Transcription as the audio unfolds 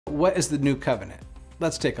What is the new covenant?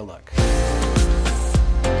 Let's take a look.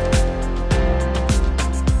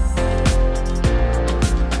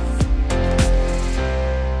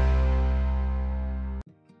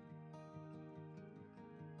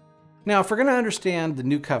 Now, if we're going to understand the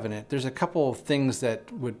new covenant, there's a couple of things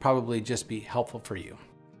that would probably just be helpful for you.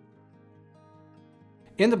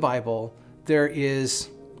 In the Bible, there is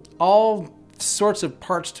all sorts of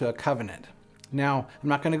parts to a covenant. Now, I'm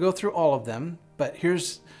not going to go through all of them, but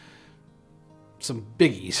here's some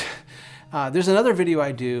biggies. There's another video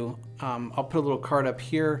I do. I'll put a little card up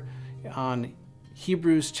here on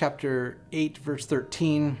Hebrews chapter 8, verse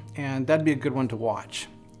 13, and that'd be a good one to watch.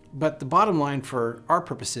 But the bottom line for our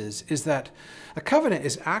purposes is that a covenant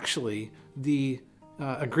is actually the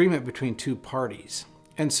agreement between two parties.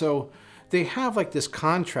 And so they have like this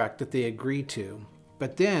contract that they agree to,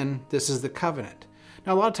 but then this is the covenant.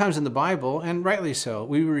 Now, a lot of times in the Bible, and rightly so,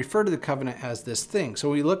 we refer to the covenant as this thing. So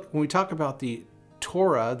when we talk about the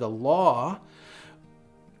Torah, the law,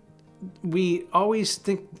 we always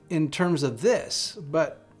think in terms of this,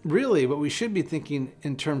 but really what we should be thinking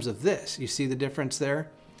in terms of this. You see the difference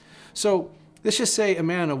there? So let's just say a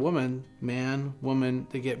man and a woman, man, woman,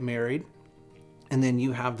 they get married, and then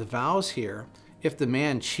you have the vows here. If the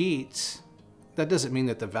man cheats, that doesn't mean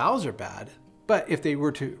that the vows are bad, but if they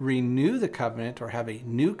were to renew the covenant or have a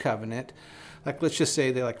new covenant, like let's just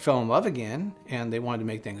say they like fell in love again and they wanted to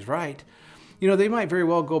make things right, you know, they might very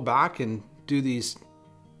well go back and do these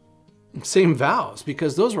same vows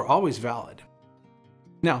because those were always valid.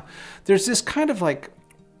 Now, there's this kind of like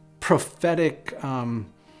prophetic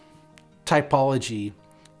typology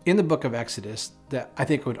in the book of Exodus that I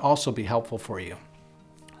think would also be helpful for you.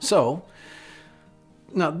 So,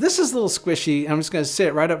 now this is a little squishy, and I'm just going to say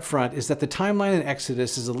it right up front, is that the timeline in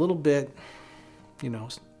Exodus is a little bit, you know,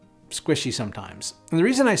 squishy sometimes. And the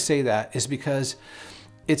reason I say that is because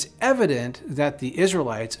it's evident that the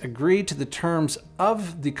Israelites agreed to the terms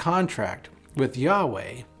of the contract with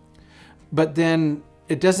Yahweh, but then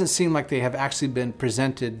it doesn't seem like they have actually been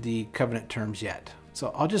presented the covenant terms yet.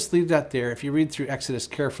 So I'll just leave that there. If you read through Exodus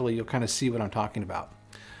carefully, you'll kind of see what I'm talking about.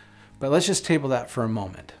 But let's just table that for a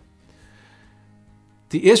moment.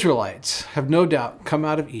 The Israelites have no doubt come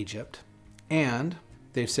out of Egypt, and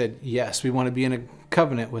they've said, yes, we want to be in a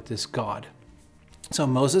covenant with this God. So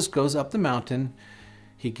Moses goes up the mountain.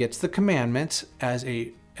 He gets the commandments as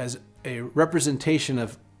a representation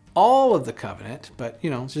of all of the covenant, but you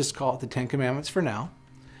know, let's just call it the 10 Commandments for now.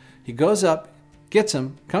 He goes up, gets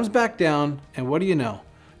them, comes back down, and what do you know?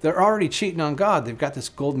 They're already cheating on God. They've got this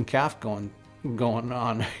golden calf going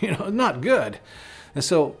on, you know, not good. And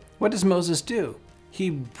so what does Moses do? He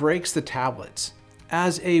breaks the tablets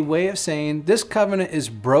as a way of saying this covenant is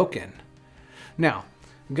broken. Now,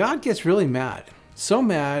 God gets really mad. So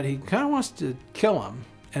mad, he kind of wants to kill him,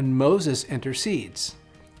 and Moses intercedes.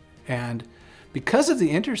 And because of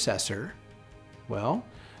the intercessor, well,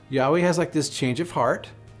 Yahweh has like this change of heart.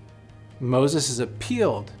 Moses is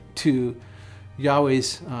appealed to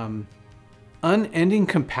Yahweh's unending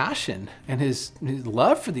compassion and his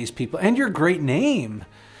love for these people and your great name.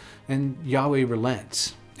 And Yahweh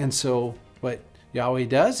relents. And so what Yahweh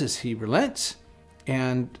does is he relents,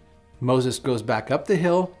 and Moses goes back up the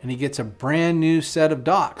hill and he gets a brand new set of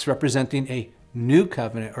docks representing a new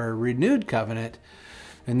covenant or a renewed covenant.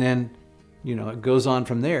 And then, you know, it goes on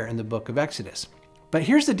from there in the book of Exodus. But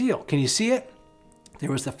here's the deal. Can you see it?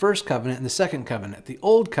 There was the first covenant and the second covenant, the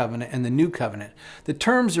old covenant and the new covenant. The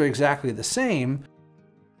terms are exactly the same.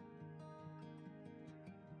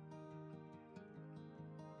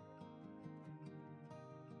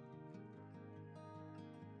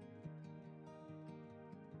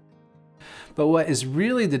 But what is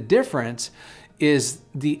really the difference is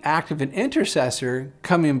the act of an intercessor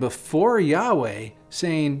coming before Yahweh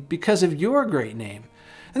saying, because of your great name.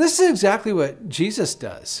 And this is exactly what Jesus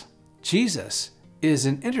does. Jesus is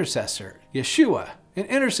an intercessor. Yeshua, an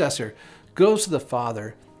intercessor, goes to the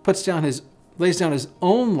Father, lays down his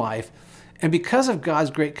own life, and because of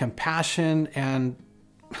God's great compassion and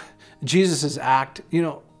Jesus's act, you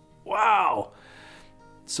know, wow.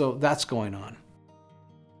 So that's going on.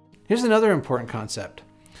 Here's another important concept.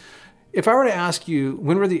 If I were to ask you,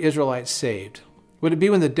 when were the Israelites saved? Would it be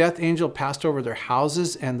when the death angel passed over their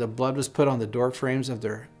houses and the blood was put on the door frames of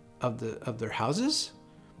their houses?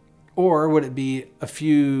 Or would it be a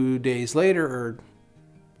few days later or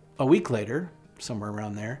a week later, somewhere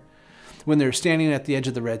around there, when they're standing at the edge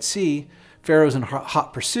of the Red Sea, Pharaoh's in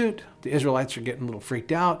hot pursuit, the Israelites are getting a little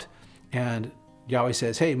freaked out, and Yahweh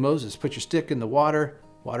says, hey, Moses, put your stick in the water,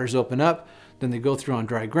 waters open up, then they go through on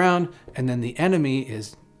dry ground, and then the enemy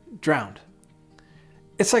is drowned.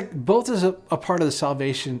 it's like both is a part of the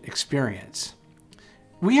salvation experience.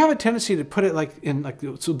 We have a tendency to put it like in like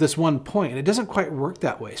so this one point, and it doesn't quite work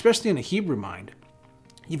that way, especially in a Hebrew mind.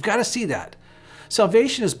 You've got to see that.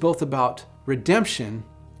 Salvation is both about redemption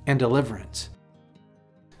and deliverance.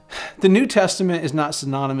 The New Testament is not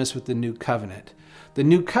synonymous with the New Covenant. The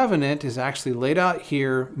New Covenant is actually laid out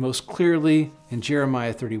here most clearly in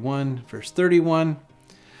Jeremiah 31, verse 31.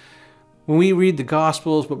 When we read the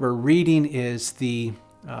Gospels, what we're reading is the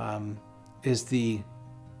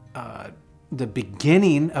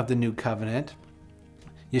beginning of the New Covenant.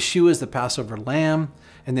 Yeshua is the Passover lamb,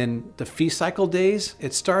 and then the feast cycle days,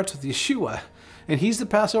 it starts with Yeshua, and he's the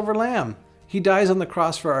Passover lamb. He dies on the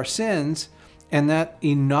cross for our sins, and that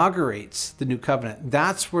inaugurates the New Covenant.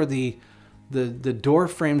 That's where the door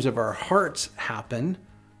frames of our hearts happen,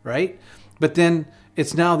 right? But then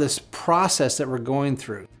it's now this process that we're going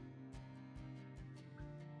through.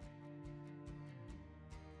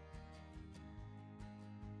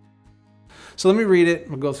 So let me read it.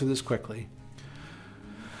 We'll go through this quickly.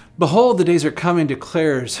 Behold, the days are coming,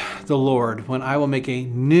 declares the Lord, when I will make a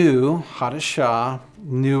new, hadashah,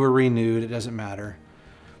 new or renewed, it doesn't matter,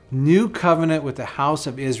 new covenant with the house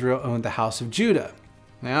of Israel and with the house of Judah.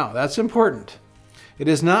 Now, that's important. It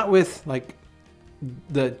is not with like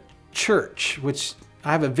the church, which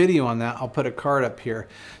I have a video on that. I'll put a card up here.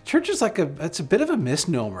 Church is like it's a bit of a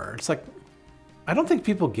misnomer. It's like, I don't think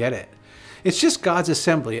people get it. It's just God's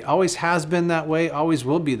assembly. It always has been that way, always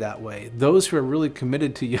will be that way. Those who are really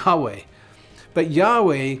committed to Yahweh. But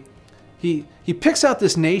Yahweh, he picks out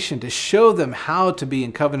this nation to show them how to be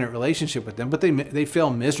in covenant relationship with them, but they fail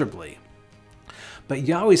miserably. But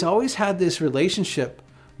Yahweh's always had this relationship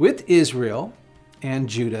with Israel and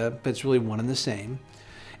Judah, but it's really one and the same.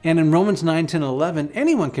 And in Romans 9, 10, 11,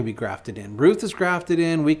 anyone can be grafted in. Ruth is grafted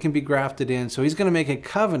in, we can be grafted in. So he's going to make a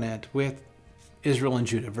covenant with Israel and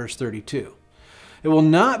Judah, verse 32. It will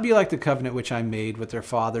not be like the covenant which I made with their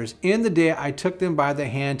fathers in the day I took them by the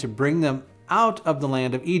hand to bring them out of the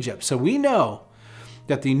land of Egypt. So we know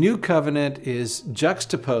that the new covenant is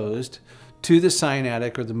juxtaposed to the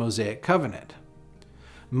Sinaitic or the Mosaic covenant.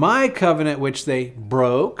 My covenant which they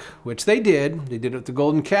broke, which they did it with the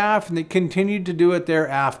golden calf, and they continued to do it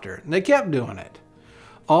thereafter. And they kept doing it.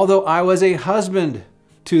 Although I was a husband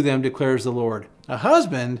to them, declares the Lord. A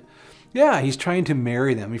husband? Yeah, he's trying to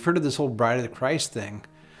marry them. You've heard of this whole bride of the Christ thing.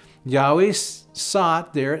 Yahweh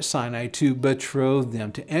sought there at Sinai to betroth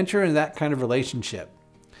them, to enter into that kind of relationship.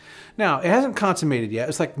 Now, it hasn't consummated yet.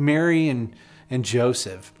 It's like Mary and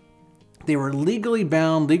Joseph. They were legally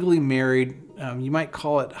bound, legally married. You might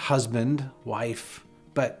call it husband, wife,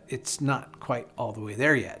 but it's not quite all the way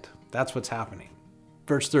there yet. That's what's happening.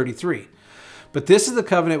 Verse 33. But this is the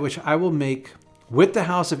covenant which I will make with the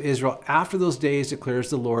house of Israel after those days, declares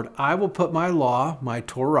the Lord. I will put my law, my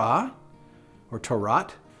Torah, or Torah,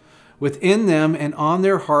 within them, and on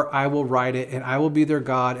their heart I will write it, and I will be their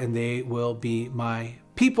God, and they will be my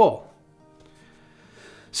people.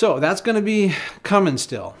 So that's going to be coming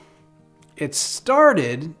still. It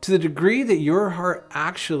started to the degree that your heart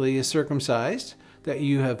actually is circumcised, that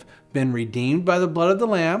you have been redeemed by the blood of the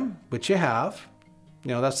Lamb, which you have.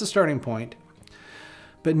 You know, that's the starting point.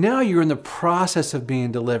 But now you're in the process of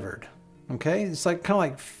being delivered. Okay? It's like kind of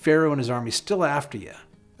like Pharaoh and his army still after you.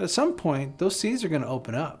 At some point, those seas are going to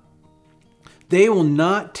open up. They will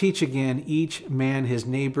not teach again each man his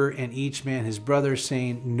neighbor and each man his brother,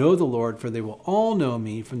 saying, know the Lord, for they will all know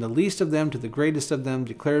me, from the least of them to the greatest of them,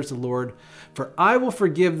 declares the Lord. For I will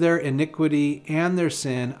forgive their iniquity and their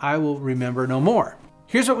sin, I will remember no more.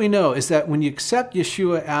 Here's what we know, is that when you accept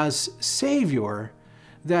Yeshua as Savior,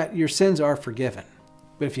 that your sins are forgiven.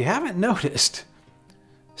 But if you haven't noticed,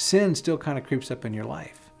 sin still kind of creeps up in your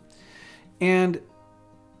life. And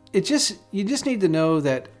you just need to know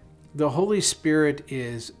that the Holy Spirit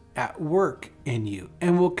is at work in you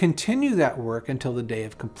and will continue that work until the day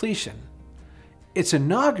of completion. It's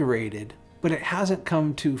inaugurated, but it hasn't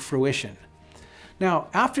come to fruition. Now,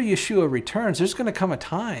 after Yeshua returns, there's going to come a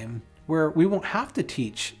time where we won't have to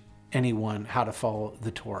teach anyone how to follow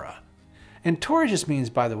the Torah. And Torah just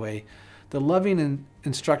means, by the way, the loving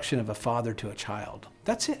instruction of a father to a child.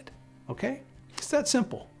 That's it, okay? It's that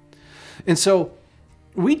simple. And so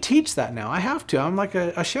we teach that now. I have to. I'm like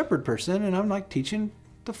a shepherd person, and I'm like teaching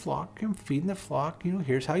the flock and feeding the flock. You know,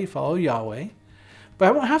 here's how you follow Yahweh. But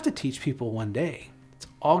I won't have to teach people one day. It's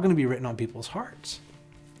all going to be written on people's hearts.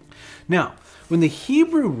 Now, when the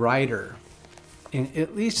Hebrew writer,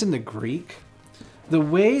 at least in the Greek, the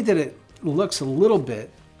way that it looks a little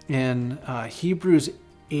bit in Hebrews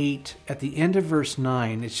 8, at the end of verse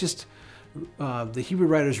 9, it's just the Hebrew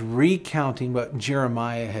writer's recounting what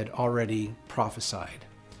Jeremiah had already prophesied.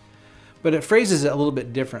 But it phrases it a little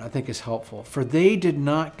bit different, I think is helpful. For they did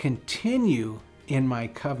not continue in my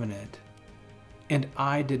covenant, and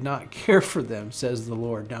I did not care for them, says the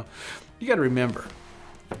Lord. Now, you got to remember,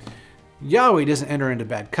 Yahweh doesn't enter into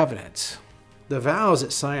bad covenants. The vows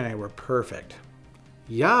at Sinai were perfect.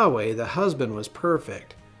 Yahweh, the husband, was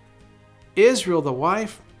perfect. Israel, the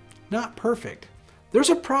wife, not perfect. There's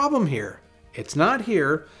a problem here. It's not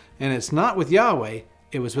here, and it's not with Yahweh.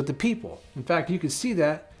 It was with the people. In fact, you can see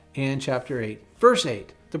that in chapter 8, verse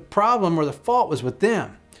 8. The problem or the fault was with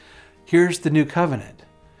them. Here's the new covenant.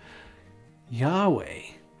 Yahweh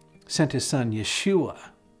sent his son Yeshua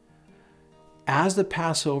as the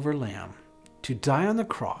Passover lamb to die on the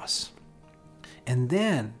cross, and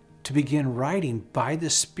then to begin writing by the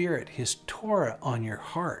Spirit his Torah on your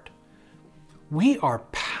heart. We are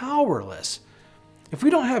powerless. If we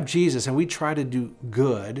don't have Jesus and we try to do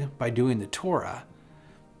good by doing the Torah,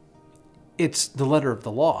 it's the letter of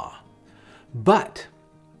the law. But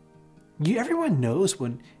everyone knows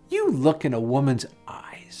when you look in a woman's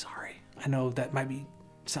eyes, sorry, I know that might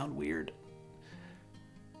sound weird.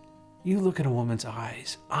 You look in a woman's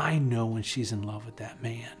eyes, I know when she's in love with that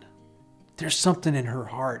man. There's something in her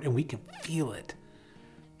heart and we can feel it.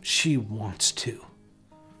 She wants to.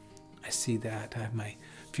 I see that. I have my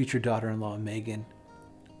future daughter-in-law, Megan.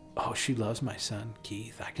 Oh, she loves my son,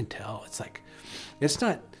 Keith. I can tell. It's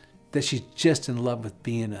not that she's just in love with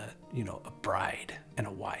being a bride and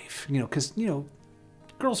a wife, because,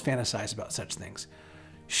 girls fantasize about such things.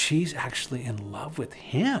 She's actually in love with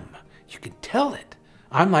him. You can tell it.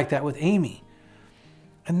 I'm like that with Amy.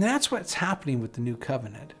 And that's what's happening with the new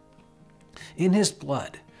covenant. In his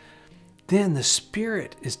blood, then the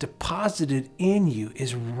Spirit is deposited in you,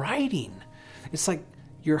 is writing. It's like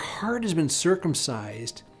your heart has been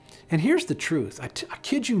circumcised. And here's the truth. I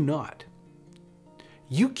kid you not.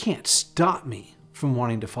 You can't stop me from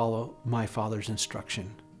wanting to follow my Father's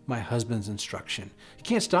instruction, my husband's instruction. You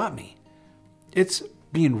can't stop me. It's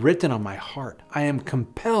being written on my heart. I am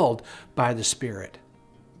compelled by the Spirit.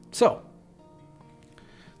 So,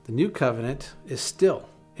 the new covenant is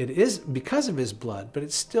it is because of his blood, but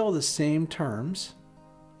it's still the same terms.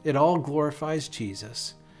 It all glorifies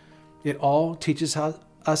Jesus. It all teaches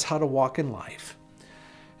us how to walk in life.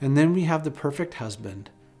 And then we have the perfect husband,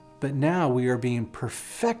 but now we are being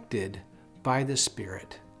perfected by the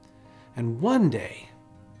Spirit. And one day,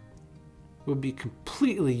 we'll be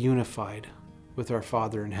completely unified with our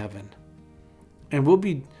Father in heaven. And we'll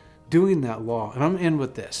be doing that law. And I'm going to end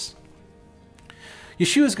with this.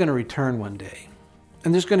 Yeshua is going to return one day.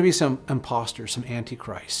 And there's going to be some imposters, some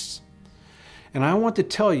antichrists. And I want to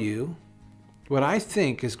tell you what I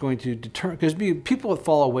think is going to determine, because people that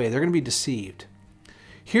fall away, they're going to be deceived.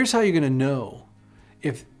 Here's how you're going to know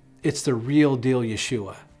if it's the real deal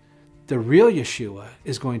Yeshua. The real Yeshua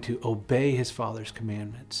is going to obey his Father's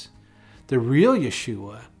commandments. The real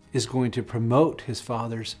Yeshua is going to promote his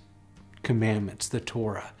Father's commandments, the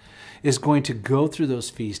Torah, is going to go through those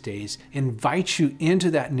feast days, invite you into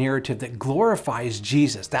that narrative that glorifies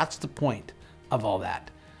Jesus. That's the point of all that.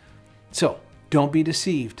 So don't be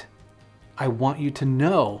deceived. I want you to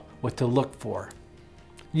know what to look for.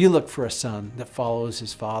 You look for a son that follows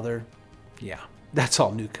his father. Yeah, that's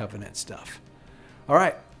all new covenant stuff. All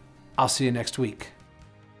right, I'll see you next week.